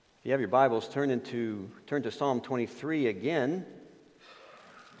If you have your Bibles, turn to Psalm 23 again.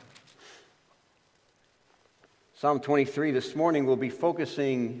 Psalm 23 this morning we'll be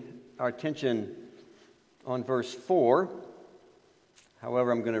focusing our attention on verse 4.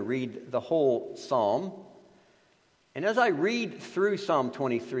 However, I'm going to read the whole psalm. And as I read through Psalm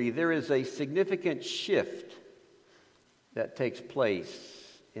 23, there is a significant shift that takes place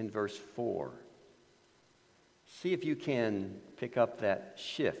in verse 4. See if you can pick up that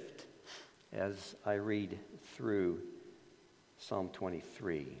shift as I read through Psalm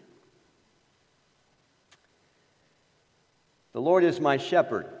 23. The Lord is my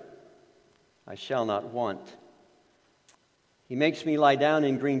shepherd, I shall not want. He makes me lie down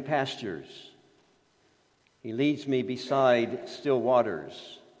in green pastures. He leads me beside still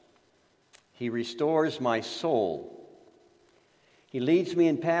waters. He restores my soul. He leads me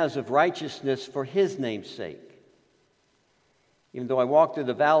in paths of righteousness for His name's sake. Even though I walk through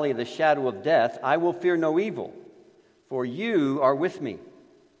the valley of the shadow of death, I will fear no evil, for You are with me.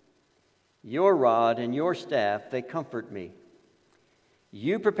 Your rod and Your staff, they comfort me.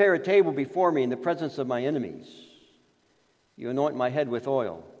 You prepare a table before me in the presence of my enemies. You anoint my head with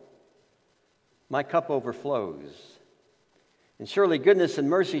oil. My cup overflows. And surely goodness and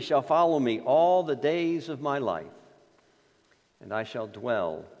mercy shall follow me all the days of my life, and I shall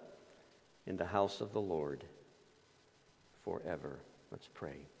dwell in the house of the Lord forever. Let's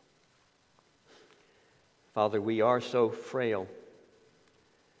pray. Father, we are so frail,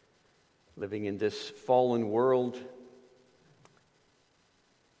 living in this fallen world,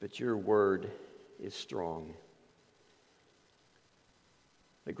 but Your word is strong.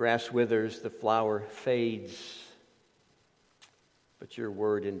 The grass withers, the flower fades, but Your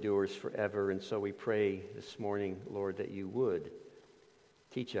word endures forever. And so we pray this morning, Lord, that You would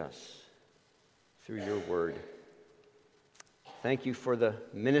teach us through Your word. Thank You for the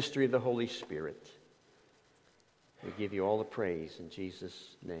ministry of the Holy Spirit. We give You all the praise in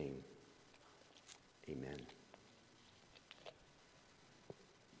Jesus' name. Amen.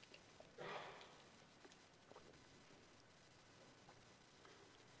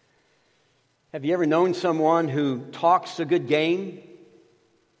 Have you ever known someone who talks a good game,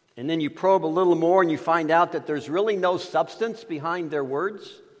 and then you probe a little more and you find out that there's really no substance behind their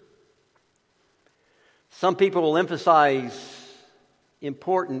words? Some people will emphasize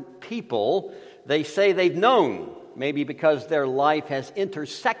important people they say they've known, maybe because their life has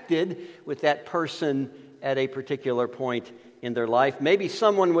intersected with that person at a particular point in their life. Maybe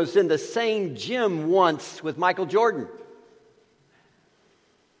someone was in the same gym once with Michael Jordan.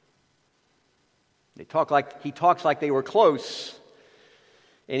 He talks like they were close,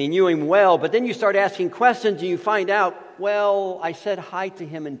 and he knew him well. But then you start asking questions, and you find out, well, I said hi to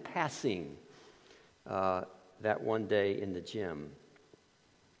him in passing that one day in the gym.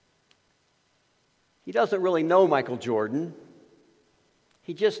 He doesn't really know Michael Jordan.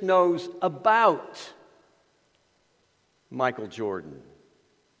 He just knows about Michael Jordan.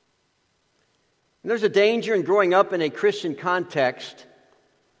 And there's a danger in growing up in a Christian context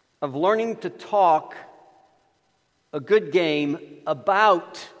of learning to talk a good game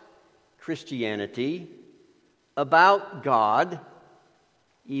about Christianity, about God,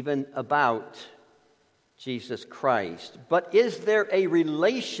 even about Jesus Christ. But is there a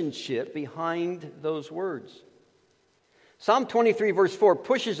relationship behind those words? Psalm 23 verse 4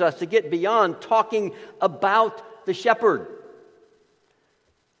 pushes us to get beyond talking about the shepherd,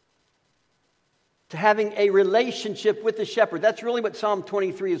 to having a relationship with the shepherd. That's really what Psalm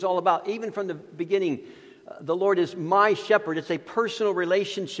 23 is all about. Even from the beginning, the Lord is my shepherd. It's a personal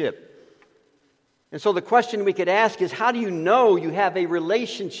relationship. And so the question we could ask is, how do you know you have a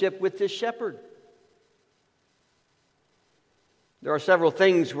relationship with this shepherd? There are several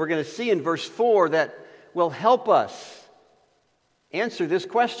things we're going to see in verse 4 that will help us answer this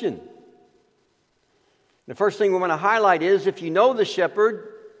question. The first thing we want to highlight is, if you know the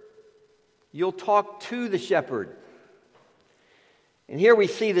shepherd, you'll talk to the shepherd. And here we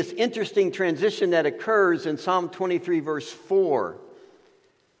see this interesting transition that occurs in Psalm 23, verse 4.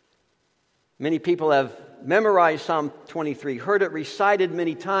 Many people have memorized Psalm 23, heard it recited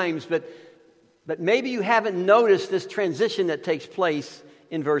many times, but maybe you haven't noticed this transition that takes place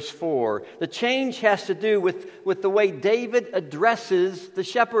in verse 4. The change has to do with the way David addresses the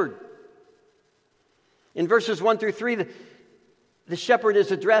shepherd. In verses 1 through 3, the shepherd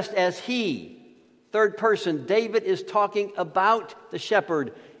is addressed as he. Third person, David is talking about the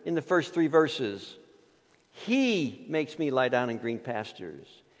shepherd in the first 3 verses. He makes me lie down in green pastures.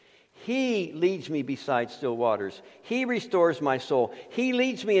 He leads me beside still waters. He restores my soul. He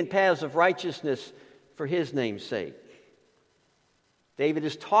leads me in paths of righteousness for His name's sake. David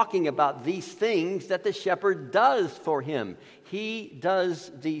is talking about these things that the shepherd does for him. He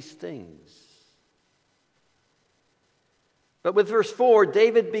does these things. But with verse 4,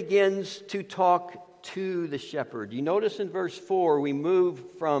 David begins to talk to the shepherd. You notice in verse 4, we move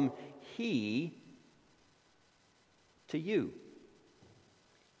from he to you.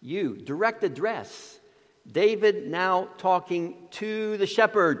 You, direct address. David now talking to the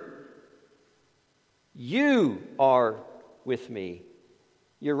shepherd. You are with me.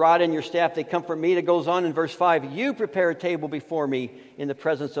 Your rod and your staff, they comfort me. It goes on in verse 5. You prepare a table before me in the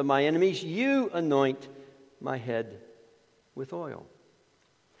presence of my enemies. You anoint my head with oil.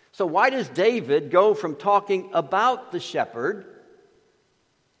 So why does David go from talking about the shepherd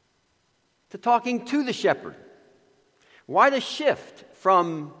to talking to the shepherd? Why the shift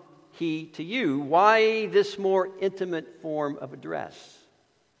from he to you? Why this more intimate form of address?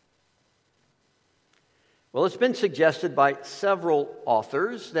 Well, it's been suggested by several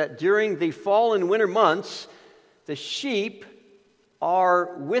authors that during the fall and winter months, the sheep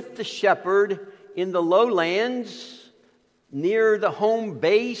are with the shepherd in the lowlands, near the home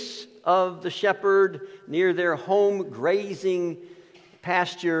base of the shepherd, near their home grazing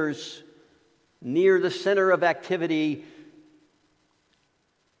pastures, near the center of activity.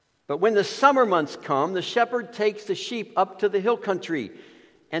 But when the summer months come, the shepherd takes the sheep up to the hill country,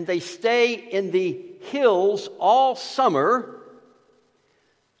 and they stay in the hills all summer,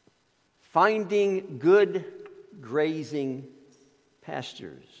 finding good grazing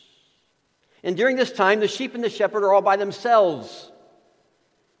pastures. And during this time, the sheep and the shepherd are all by themselves,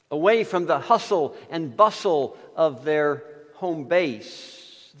 away from the hustle and bustle of their home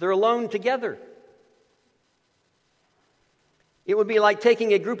base. They're alone together. It would be like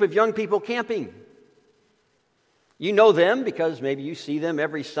taking a group of young people camping. You know them because maybe you see them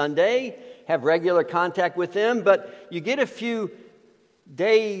every Sunday, have regular contact with them, but you get a few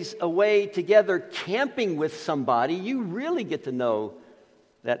days away together camping with somebody, you really get to know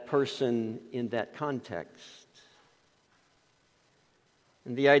that person in that context.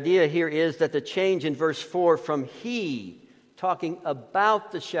 And the idea here is that the change in verse 4 from he talking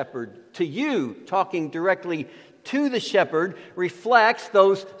about the shepherd to you talking directly to the shepherd reflects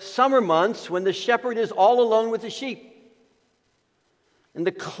those summer months when the shepherd is all alone with the sheep. And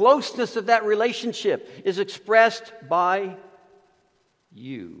the closeness of that relationship is expressed by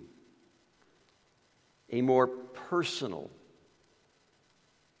you. A more personal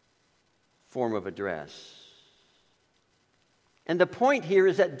form of address. And the point here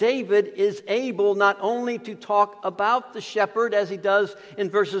is that David is able not only to talk about the shepherd as he does in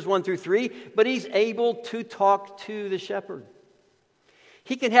verses 1 through 3, but he's able to talk to the shepherd.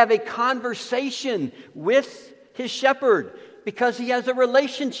 He can have a conversation with his shepherd because he has a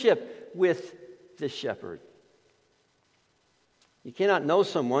relationship with the shepherd. You cannot know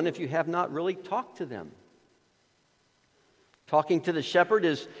someone if you have not really talked to them. Talking to the shepherd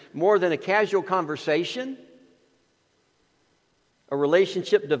is more than a casual conversation. A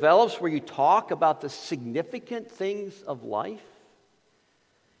relationship develops where you talk about the significant things of life.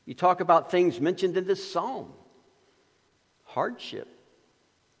 You talk about things mentioned in this psalm. Hardship,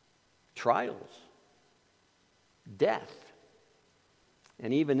 trials, death,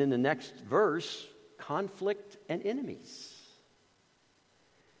 and even in the next verse, conflict and enemies.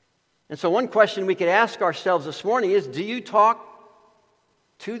 And so one question we could ask ourselves this morning is, do you talk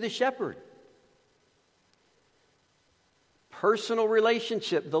to the shepherd? Personal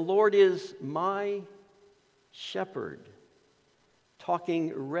relationship. The Lord is my shepherd.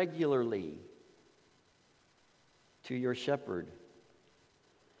 Talking regularly to your shepherd.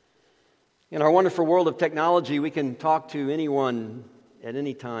 In our wonderful world of technology, we can talk to anyone at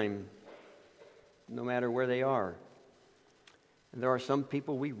any time, no matter where they are. And there are some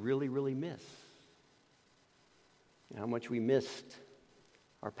people we really, really miss. How much we missed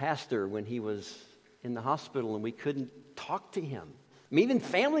our pastor when he was in the hospital and we couldn't talk to him. I mean, even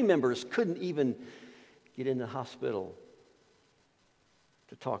family members couldn't even get in the hospital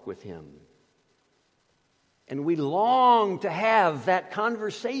to talk with him. And we long to have that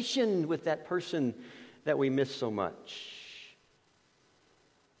conversation with that person that we miss so much.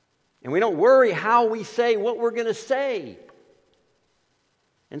 And we don't worry how we say what we're going to say.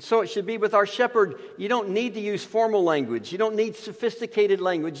 And so it should be with our shepherd. You don't need to use formal language. You don't need sophisticated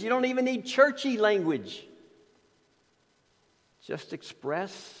language. You don't even need churchy language. Just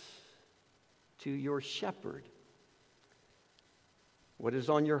express to your shepherd what is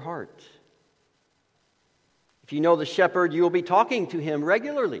on your heart. If you know the shepherd, you will be talking to him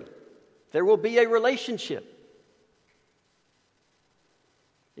regularly. There will be a relationship.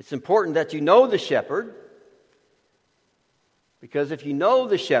 It's important that you know the shepherd. Because if you know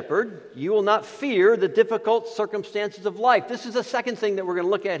the shepherd, you will not fear the difficult circumstances of life. This is the second thing that we're going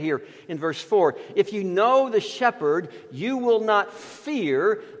to look at here in verse 4. If you know the shepherd, you will not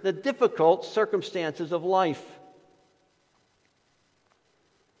fear the difficult circumstances of life.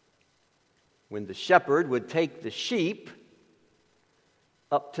 When the shepherd would take the sheep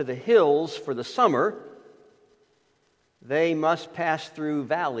up to the hills for the summer, they must pass through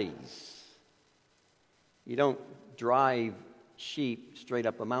valleys. You don't drive sheep straight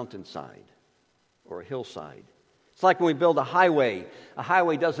up a mountainside or a hillside. It's like when we build a highway. A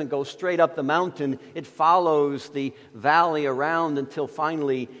highway doesn't go straight up the mountain. It follows the valley around until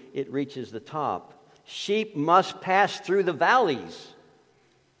finally it reaches the top. Sheep must pass through the valleys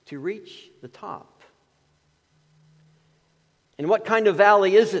to reach the top. And what kind of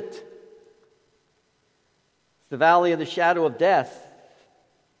valley is it? It's the valley of the shadow of death.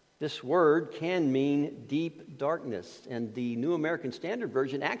 This word can mean deep darkness, and the New American Standard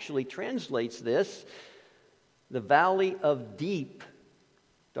Version actually translates this, the valley of deep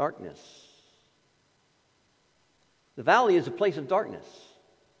darkness. The valley is a place of darkness.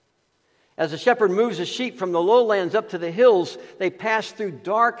 As a shepherd moves the sheep from the lowlands up to the hills, they pass through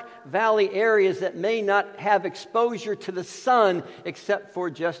dark valley areas that may not have exposure to the sun except for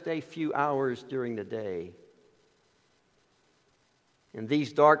just a few hours during the day. And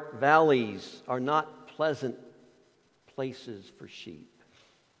these dark valleys are not pleasant places for sheep.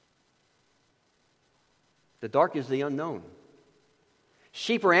 The dark is the unknown.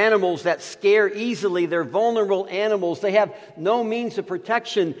 Sheep are animals that scare easily. They're vulnerable animals. They have no means of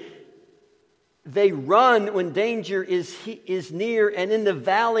protection. They run when danger is near, and in the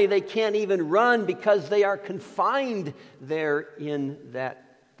valley they can't even run because they are confined there in that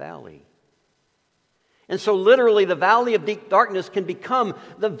valley. And so literally the valley of deep darkness can become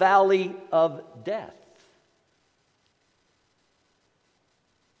the valley of death.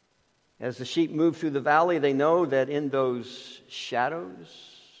 As the sheep move through the valley, they know that in those shadows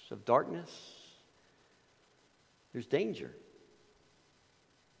of darkness, there's danger.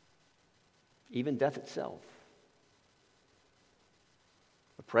 Even death itself.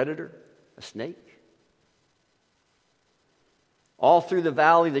 A predator, a snake. All through the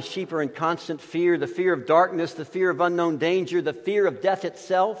valley, the sheep are in constant fear, the fear of darkness, the fear of unknown danger, the fear of death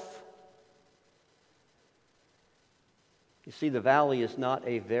itself. You see, the valley is not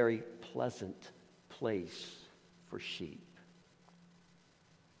a very pleasant place for sheep.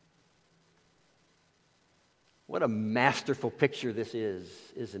 What a masterful picture this is,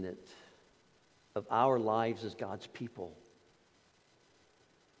 isn't it, of our lives as God's people.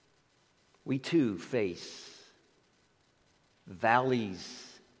 We too face valleys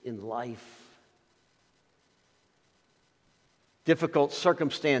in life, difficult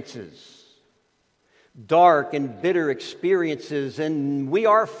circumstances, dark and bitter experiences, and we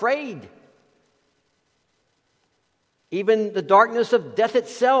are afraid. Even the darkness of death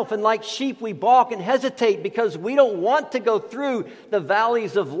itself, and like sheep, we balk and hesitate because we don't want to go through the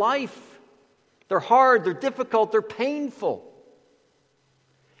valleys of life. They're hard, they're difficult, they're painful.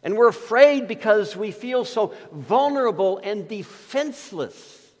 And we're afraid because we feel so vulnerable and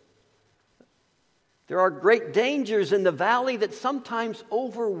defenseless. There are great dangers in the valley that sometimes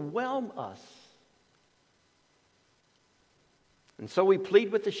overwhelm us. And so we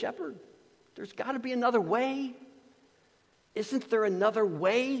plead with the shepherd. There's got to be another way. Isn't there another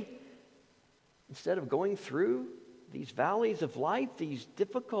way? Instead of going through these valleys of life, these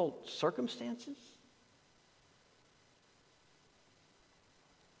difficult circumstances.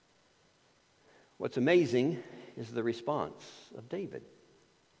 What's amazing is the response of David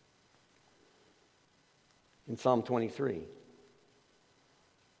in Psalm 23.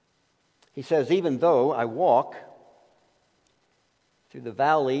 He says, "Even though I walk through the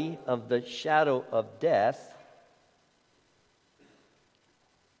valley of the shadow of death,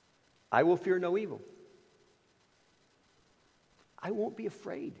 I will fear no evil." I won't be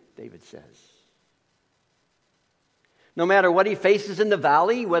afraid, David says. No matter what he faces in the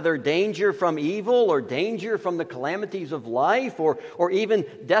valley, whether danger from evil or danger from the calamities of life or even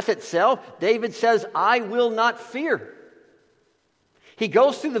death itself, David says, I will not fear. He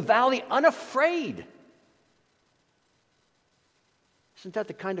goes through the valley unafraid. Isn't that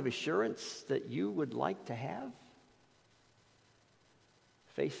the kind of assurance that you would like to have?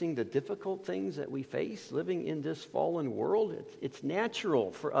 Facing the difficult things that we face, living in this fallen world, it's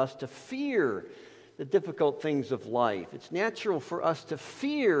natural for us to fear the difficult things of life. It's natural for us to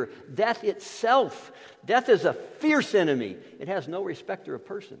fear death itself. Death is a fierce enemy. It has no respecter of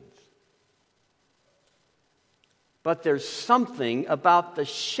persons. But there's something about the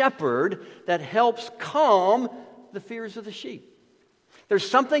shepherd that helps calm the fears of the sheep. There's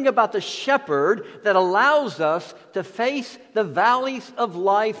something about the shepherd that allows us to face the valleys of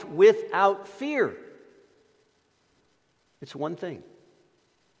life without fear. It's one thing.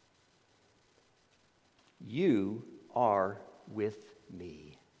 You are with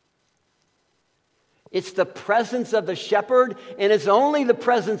me. It's the presence of the shepherd, and it's only the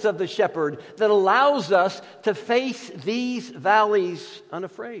presence of the shepherd that allows us to face these valleys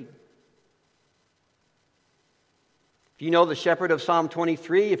unafraid. If you know the shepherd of Psalm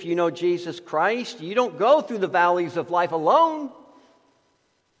 23, if you know Jesus Christ, you don't go through the valleys of life alone.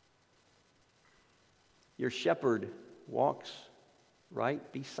 Your shepherd walks right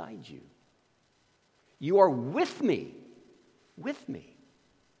beside you. You are with me. With me.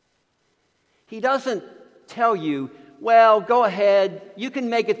 He doesn't tell you, well, go ahead, you can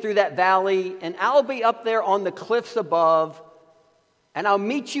make it through that valley, and I'll be up there on the cliffs above, and I'll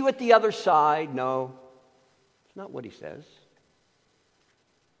meet you at the other side. No, it's not what he says.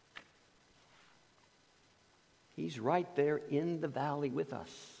 He's right there in the valley with us.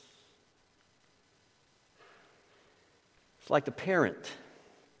 It's like the parent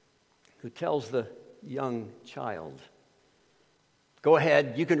who tells the young child, go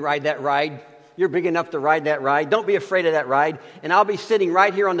ahead, you can ride that ride. You're big enough to ride that ride. Don't be afraid of that ride. And I'll be sitting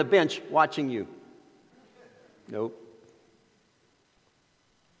right here on the bench watching you. Nope.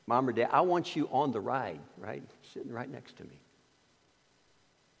 Mom or Dad, I want you on the ride, right? Sitting right next to me.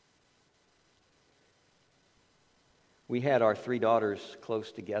 We had our 3 daughters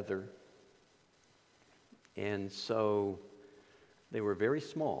close together. And so they were very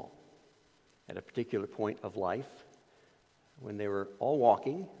small at a particular point of life when they were all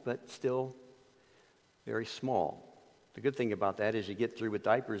walking, but still very small. The good thing about that is you get through with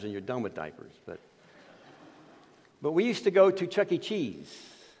diapers and you're done with diapers. But we used to go to Chuck E. Cheese.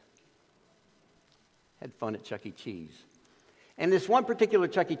 Had fun at Chuck E. Cheese. And this one particular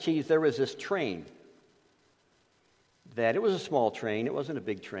Chuck E. Cheese, there was this train. It was a small train. It wasn't a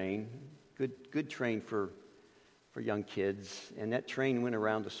big train. Good train for young kids. And that train went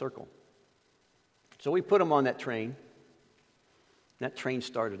around a circle. So we put them on that train. That train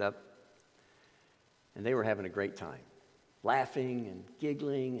started up. And they were having a great time. Laughing and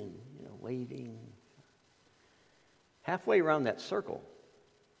giggling and waving. Halfway around that circle,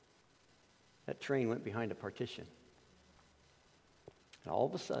 that train went behind a partition. And all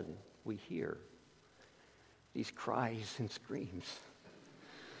of a sudden, we hear these cries and screams.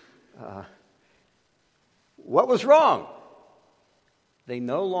 What was wrong? They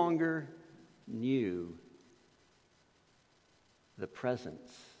no longer knew the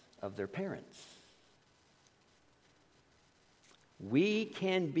presence of their parents. We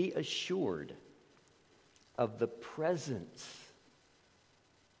can be assured of the presence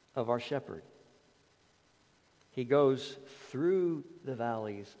of our shepherd. He goes through the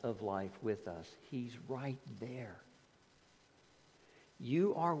valleys of life with us. He's right there.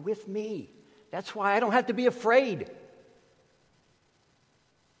 You are with me. That's why I don't have to be afraid.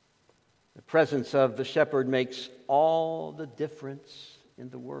 The presence of the shepherd makes all the difference in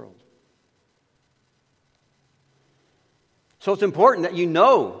the world. So it's important that you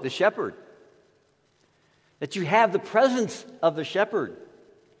know the shepherd, that you have the presence of the shepherd.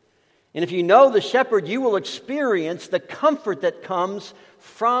 And if you know the shepherd, you will experience the comfort that comes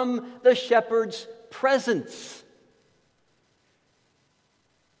from the shepherd's presence.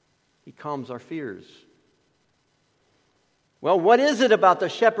 He calms our fears. Well, what is it about the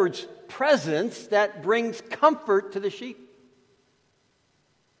shepherd's presence that brings comfort to the sheep?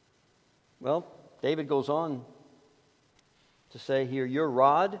 Well, David goes on to say here, your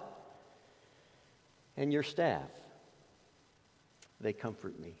rod and your staff, they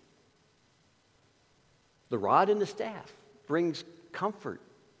comfort me. The rod and the staff brings comfort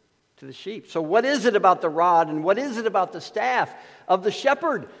to the sheep. So what is it about the rod and what is it about the staff of the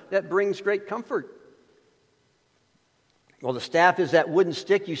shepherd that brings great comfort? Well, the staff is that wooden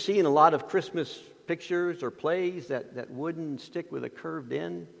stick you see in a lot of Christmas pictures or plays, that wooden stick with a curved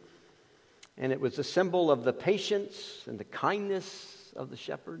end. And it was a symbol of the patience and the kindness of the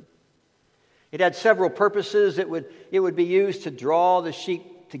shepherd. It had several purposes. It would be used to draw the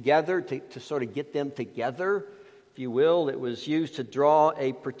sheep together, to sort of get them together, if you will. It was used to draw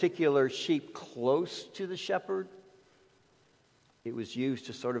a particular sheep close to the shepherd. It was used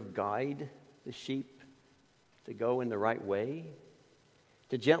to sort of guide the sheep to go in the right way,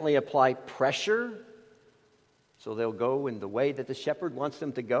 to gently apply pressure so they'll go in the way that the shepherd wants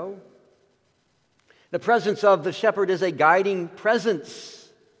them to go. The presence of the shepherd is a guiding presence.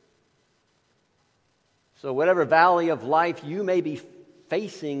 So whatever valley of life you may be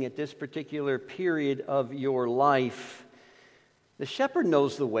facing at this particular period of your life, The shepherd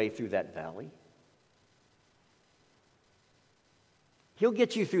knows the way through that valley. He'll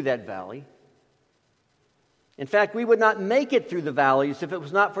get you through that valley. In fact, we would not make it through the valleys if it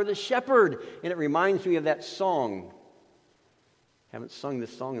was not for the shepherd. And it reminds me of that song. Haven't sung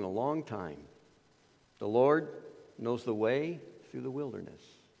this song in a long time. The Lord knows the way through the wilderness.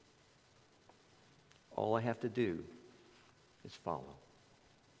 All I have to do is follow.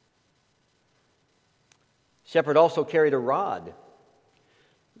 Shepherd also carried a rod.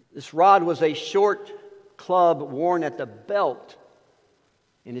 This rod was a short club worn at the belt,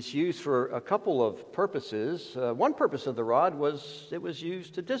 and it's used for a couple of purposes. One purpose of the rod was it was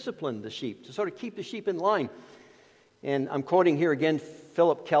used to discipline the sheep, to sort of keep the sheep in line. And I'm quoting here again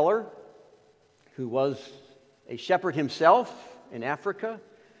Philip Keller, who was a shepherd himself in Africa,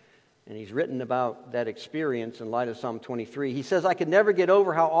 and he's written about that experience in light of Psalm 23. He says, I could never get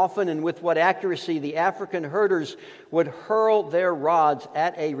over how often and with what accuracy the African herders would hurl their rods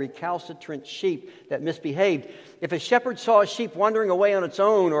at a recalcitrant sheep that misbehaved. If a shepherd saw a sheep wandering away on its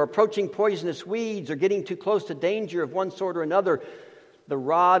own or approaching poisonous weeds or getting too close to danger of one sort or another, the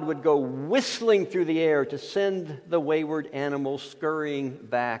rod would go whistling through the air to send the wayward animal scurrying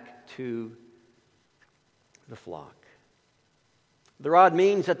back to the flock. The rod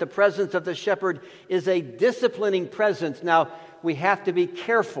means that the presence of the shepherd is a disciplining presence. Now, we have to be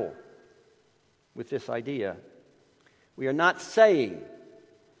careful with this idea. We are not saying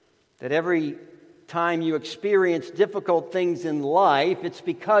that every time you experience difficult things in life, it's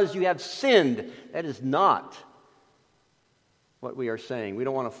because you have sinned. That is not what we are saying. We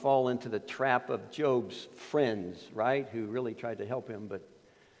don't want to fall into the trap of Job's friends, right, who really tried to help him, but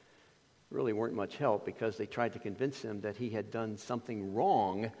really weren't much help because they tried to convince him that he had done something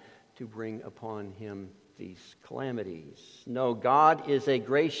wrong to bring upon him these calamities. No, God is a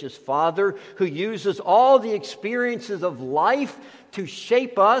gracious Father who uses all the experiences of life to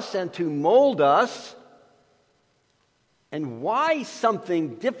shape us and to mold us. And why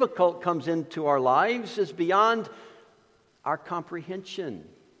something difficult comes into our lives is beyond our comprehension.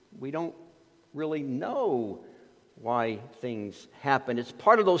 We don't really know why things happen. It's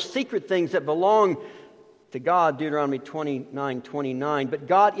part of those secret things that belong to God, Deuteronomy 29:29. But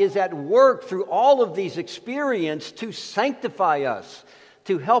God is at work through all of these experiences to sanctify us,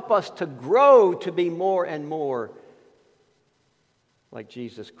 to help us to grow to be more and more like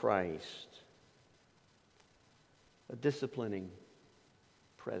Jesus Christ. A disciplining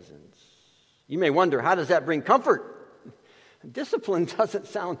presence. You may wonder, how does that bring comfort? Discipline doesn't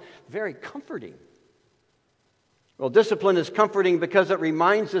sound very comforting. Well, discipline is comforting because it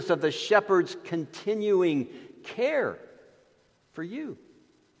reminds us of the shepherd's continuing care for you,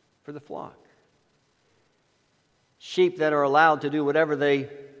 for the flock. Sheep that are allowed to do whatever they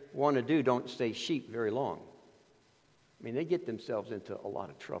want to do don't stay sheep very long. I mean, they get themselves into a lot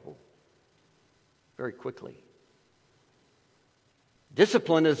of trouble very quickly.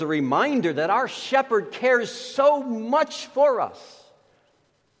 Discipline is a reminder that our shepherd cares so much for us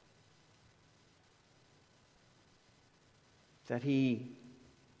that he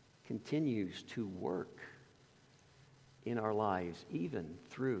continues to work in our lives, even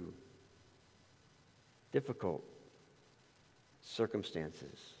through difficult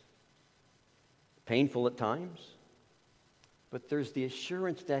circumstances. Painful at times, but there's the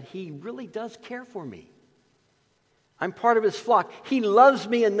assurance that he really does care for me. I'm part of his flock. He loves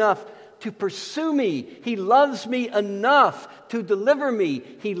me enough to pursue me. He loves me enough to deliver me.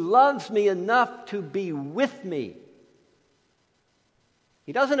 He loves me enough to be with me.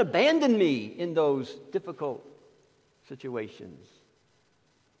 He doesn't abandon me in those difficult situations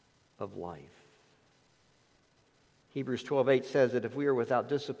of life. Hebrews 12:8 says that if we are without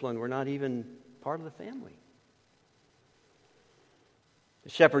discipline, we're not even part of the family. The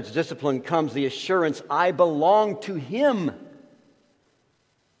shepherd's discipline comes the assurance, I belong to him.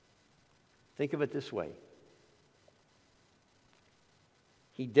 Think of it this way.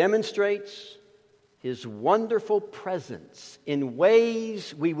 He demonstrates his wonderful presence in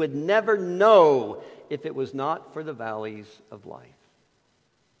ways we would never know if it was not for the valleys of life.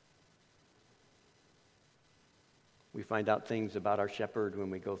 We find out things about our shepherd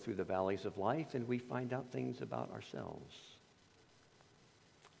when we go through the valleys of life, and we find out things about ourselves,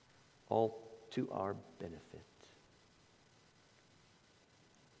 all to our benefit.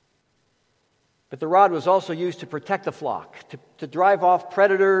 But the rod was also used to protect the flock, to drive off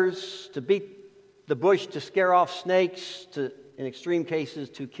predators, to beat the bush, to scare off snakes, to, in extreme cases,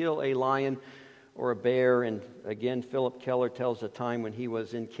 to kill a lion or a bear. And again, Philip Keller tells a time when he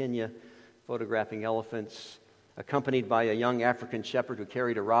was in Kenya photographing elephants, accompanied by a young African shepherd who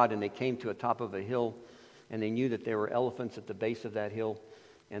carried a rod, and they came to the top of a hill. and they knew that there were elephants at the base of that hill,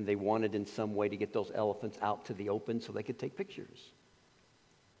 and they wanted in some way to get those elephants out to the open so they could take pictures.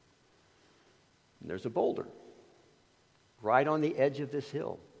 And there's a boulder right on the edge of this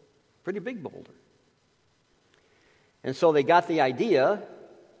hill, pretty big boulder. And so they got the idea,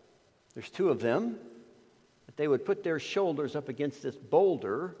 there's two of them, that they would put their shoulders up against this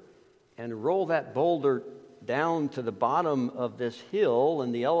boulder and roll that boulder down to the bottom of this hill,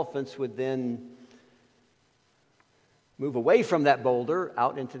 and the elephants would then move away from that boulder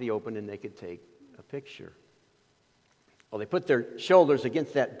out into the open, and they could take a picture. Well, they put their shoulders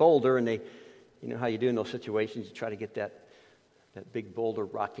against that boulder, and they, you know how you do in those situations, you try to get that big boulder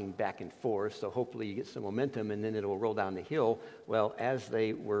rocking back and forth, so hopefully you get some momentum, and then it'll roll down the hill. Well, as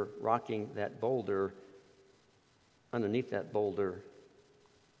they were rocking that boulder, underneath that boulder,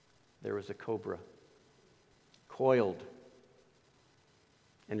 there was a cobra, coiled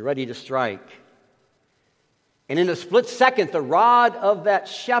and ready to strike. And in a split second, the rod of that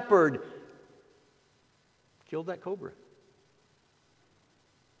shepherd killed that cobra.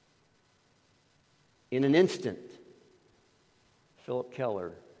 In an instant, Philip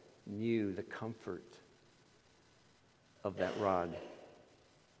Keller knew the comfort of that rod.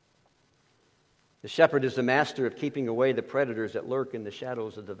 The shepherd is the master of keeping away the predators that lurk in the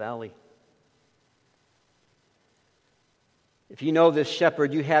shadows of the valley. If you know this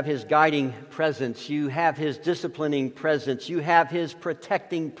shepherd, you have his guiding presence, you have his disciplining presence, you have his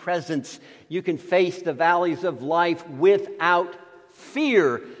protecting presence. You can face the valleys of life without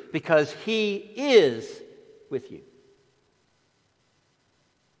fear because he is with you.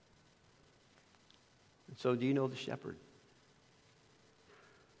 And so, do you know the shepherd?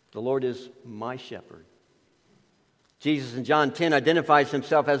 The Lord is my shepherd. Jesus in John 10 identifies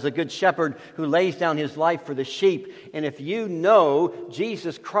himself as the good shepherd who lays down his life for the sheep. And if you know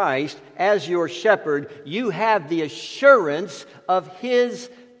Jesus Christ as your shepherd, you have the assurance of his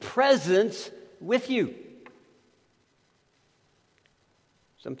presence with you.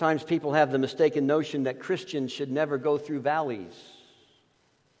 Sometimes people have the mistaken notion that Christians should never go through valleys.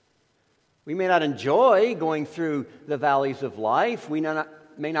 We may not enjoy going through the valleys of life. We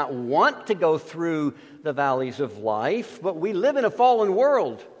may not want to go through the valleys of life, but we live in a fallen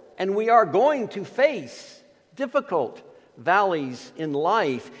world, and we are going to face difficult valleys in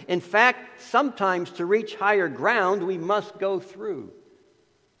life. In fact, sometimes to reach higher ground, we must go through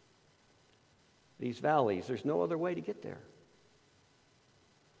these valleys. There's no other way to get there.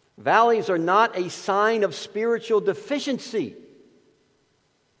 Valleys are not a sign of spiritual deficiency.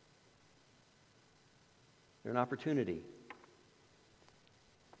 They're an opportunity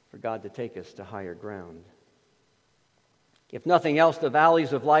for God to take us to higher ground. If nothing else, the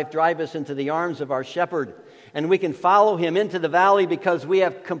valleys of life drive us into the arms of our shepherd, and we can follow him into the valley because we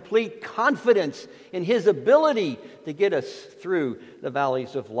have complete confidence in his ability to get us through the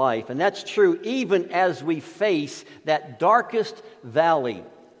valleys of life. And that's true even as we face that darkest valley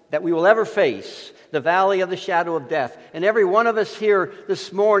that we will ever face, the valley of the shadow of death. And every one of us here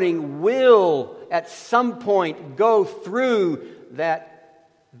this morning will at some point go through that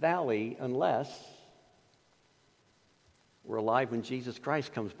valley unless we're alive when Jesus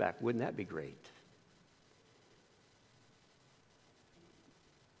Christ comes back. Wouldn't that be great?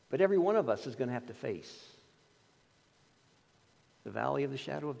 But every one of us is going to have to face the valley of the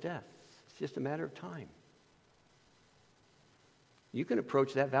shadow of death. It's just a matter of time. You can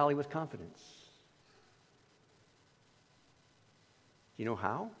approach that valley with confidence. Do you know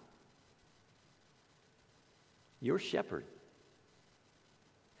how? Your shepherd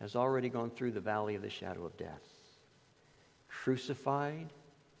has already gone through the valley of the shadow of death. Crucified,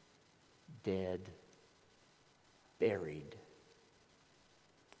 dead, buried.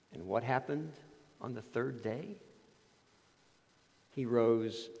 And what happened on the third day? He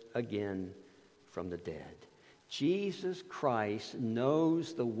rose again from the dead. Jesus Christ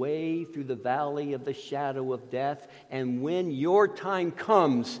knows the way through the valley of the shadow of death, and when your time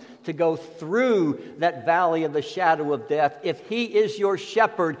comes to go through that valley of the shadow of death, if he is your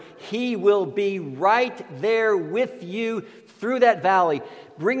shepherd, he will be right there with you through that valley,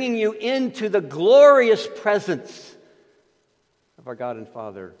 bringing you into the glorious presence of our God and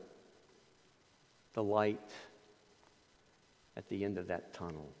Father, the light at the end of that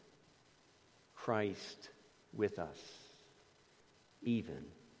tunnel. Christ with us, even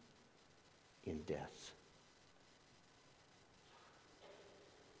in death.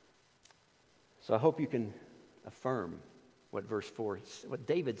 So I hope you can affirm what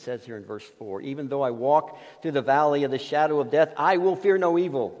David says here in verse 4. Even though I walk through the valley of the shadow of death, I will fear no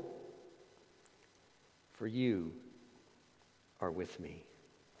evil, for you are with me.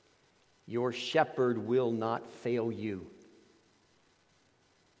 Your shepherd will not fail you.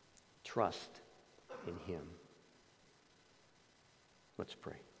 Trust in him. Let's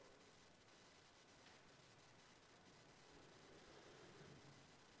pray.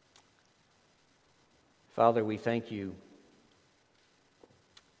 Father, we thank you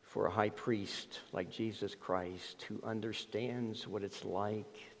for a high priest like Jesus Christ who understands what it's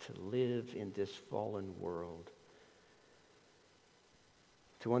like to live in this fallen world,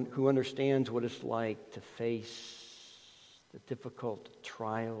 who understands what it's like to face the difficult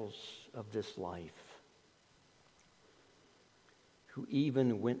trials of this life, who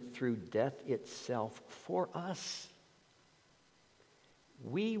even went through death itself for us.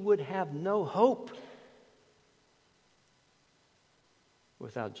 We would have no hope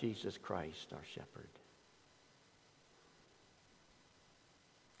without Jesus Christ, our shepherd.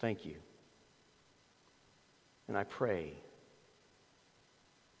 Thank you. And I pray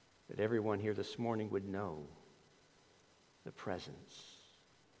that everyone here this morning would know the presence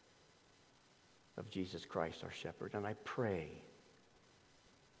of Jesus Christ, our shepherd. And I pray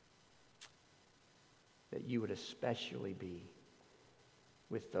that you would especially be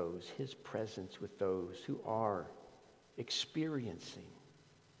with those, his presence with those who are experiencing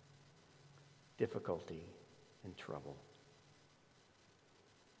difficulty and trouble.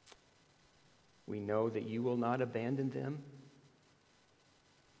 We know that you will not abandon them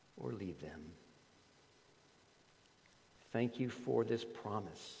or leave them. Thank you for this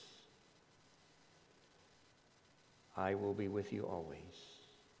promise. I will be with you always,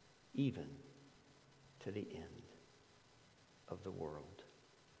 even to the end of the world,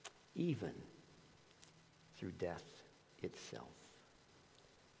 even through death itself.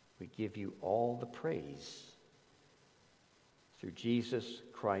 We give you all the praise through Jesus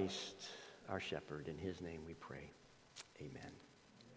Christ, our shepherd. In his name we pray. Amen.